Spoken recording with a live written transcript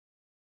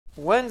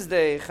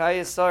Wednesday,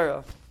 Chayei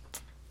Sarah,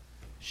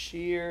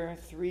 Shir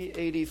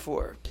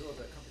 384.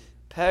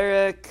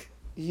 Perek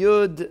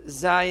Yud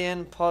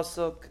Zayin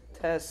Pasuk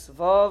Tes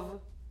Vav.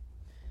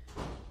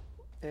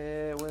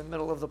 We're in the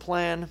middle of the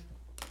plan.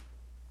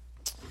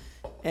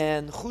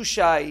 And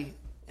Hushai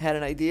had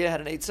an idea,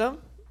 had an eitzah.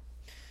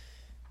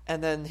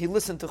 And then he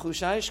listened to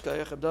Hushai,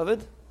 Shkoyach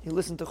David. He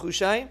listened to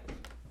Hushai.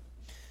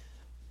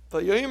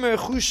 But Yomer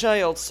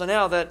Hushai, so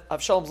now that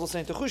Avshalom's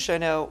listening to Hushai,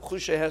 now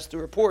Hushai has to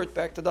report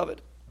back to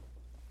David.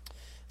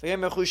 This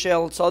and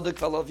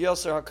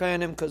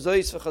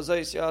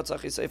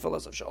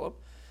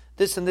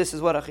this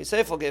is what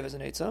Achisephel gave as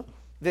an eitzah.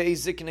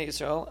 Ve'iziknei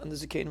Yisrael, and the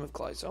Zikanim of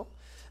Klai Yisrael.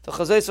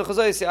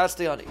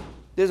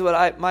 This is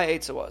what my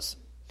eitzah was.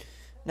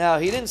 Now,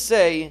 he didn't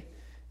say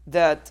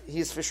that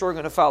he's for sure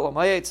going to follow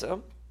my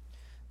eitzah,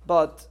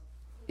 but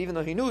even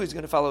though he knew he was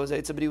going to follow his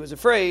eitzah, but he was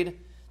afraid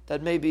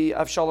that maybe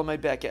Avshalom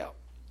might back out.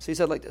 So he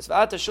said like this: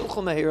 V'ata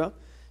shilchu mehira,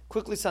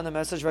 quickly send a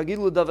message.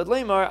 Vagilu David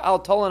Leimar al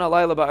tolan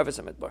alayla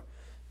ba'arvis hamidbar.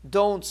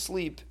 Don't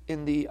sleep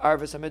in the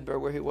Arvis Hamidbar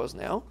where he was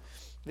now.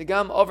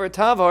 V'gam over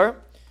Tavar,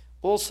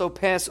 also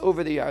pass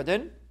over the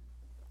Yarden.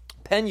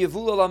 Pen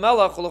Yevula la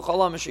Melach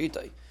u'lechala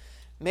Mashitai.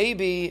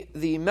 Maybe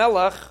the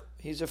Melach,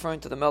 he's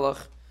referring to the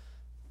Melach,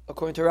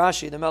 according to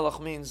Rashi, the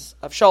Melach means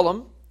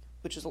Avshalom,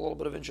 which is a little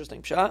bit of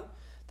interesting pshat,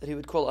 that he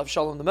would call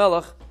Avshalom the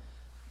Melach.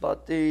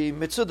 But the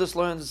Mitzudus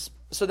learns,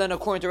 so then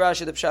according to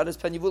Rashi, the pshat is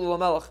Pen Yevula la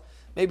Melach.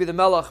 Maybe the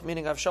Melach,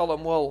 meaning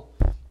Avshalom, will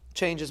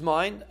change his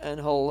mind and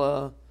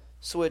he'll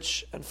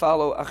switch and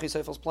follow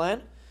Achisephel's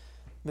plan.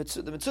 The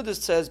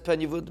Mitzudis says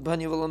Pen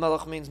Yevul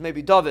Melech means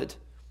maybe David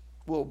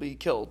will be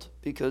killed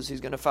because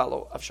he's going to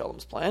follow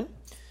Avshalom's plan.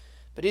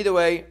 But either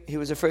way, he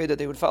was afraid that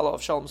they would follow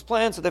Avshalom's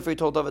plan, so therefore he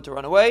told David to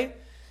run away.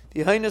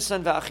 So what was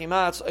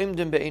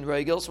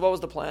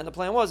the plan? The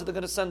plan was that they're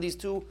going to send these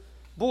two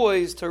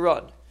boys to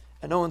run.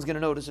 And no one's going to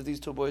notice if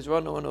these two boys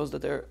run. No one knows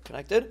that they're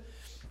connected.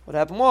 What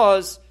happened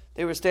was,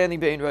 they were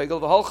standing Be'in Regel.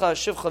 The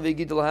Shivcha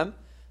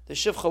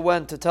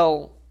went to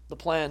tell the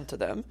plan to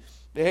them.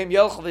 They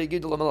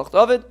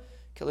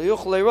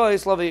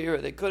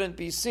couldn't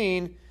be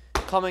seen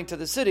coming to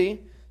the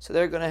city, so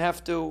they're going to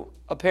have to,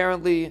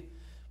 apparently,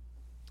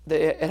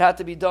 it had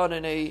to be done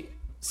in a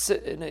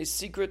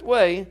secret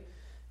way,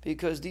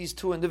 because these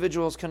two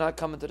individuals cannot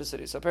come into the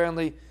city. So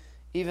apparently,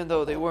 even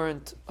though they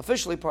weren't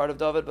officially part of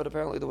David, but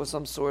apparently there was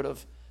some sort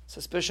of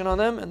suspicion on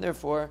them, and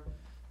therefore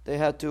they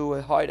had to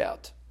hide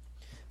out.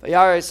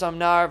 Someone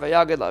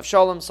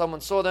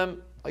saw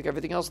them, like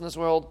everything else in this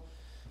world,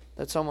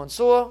 that someone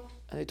saw,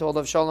 and they told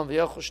Avshalom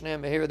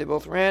v'yachushneim behir. They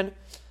both ran.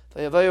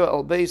 V'yavayu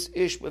al beis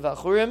ish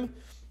b'vachurim.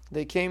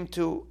 They came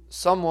to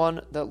someone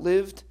that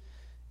lived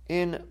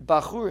in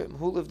Bachurim.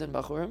 Who lived in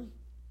Bachurim?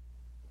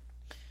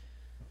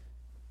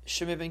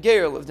 Shimi ben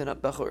Geir lived in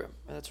Bachurim,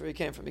 and that's where he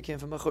came from. He came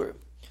from Bachurim.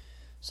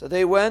 So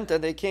they went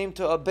and they came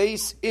to a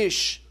beis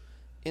ish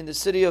in the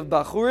city of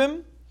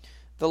Bachurim.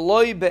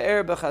 V'loi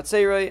be'er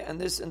b'chatzerei, and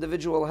this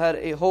individual had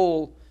a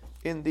hole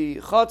in the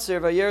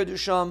chatzer. V'yerdu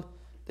sham.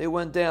 They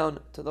went down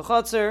to the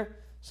Chatzer,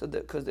 so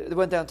because they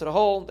went down to the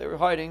hole, they were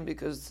hiding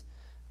because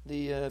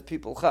the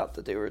people thought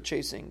that they were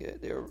chasing.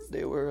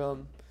 They were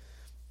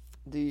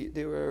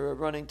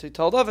running to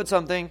tell David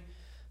something,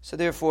 so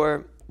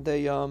therefore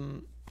they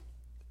went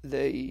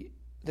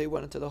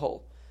into the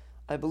hole.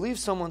 I believe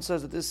someone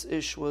says that this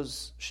ish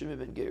was Shimi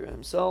ben Geir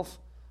himself.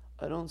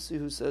 I don't see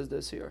who says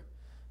this here,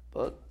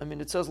 but I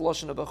mean it says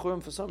Lashon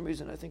Bachurim for some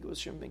reason. I think it was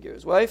Shimi ben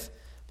Geir's wife,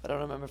 but I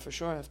don't remember for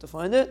sure. I have to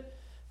find it.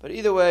 But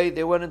either way,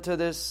 they went into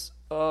this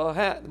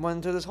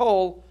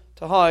hole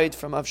to hide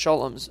from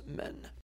Avshalom's men.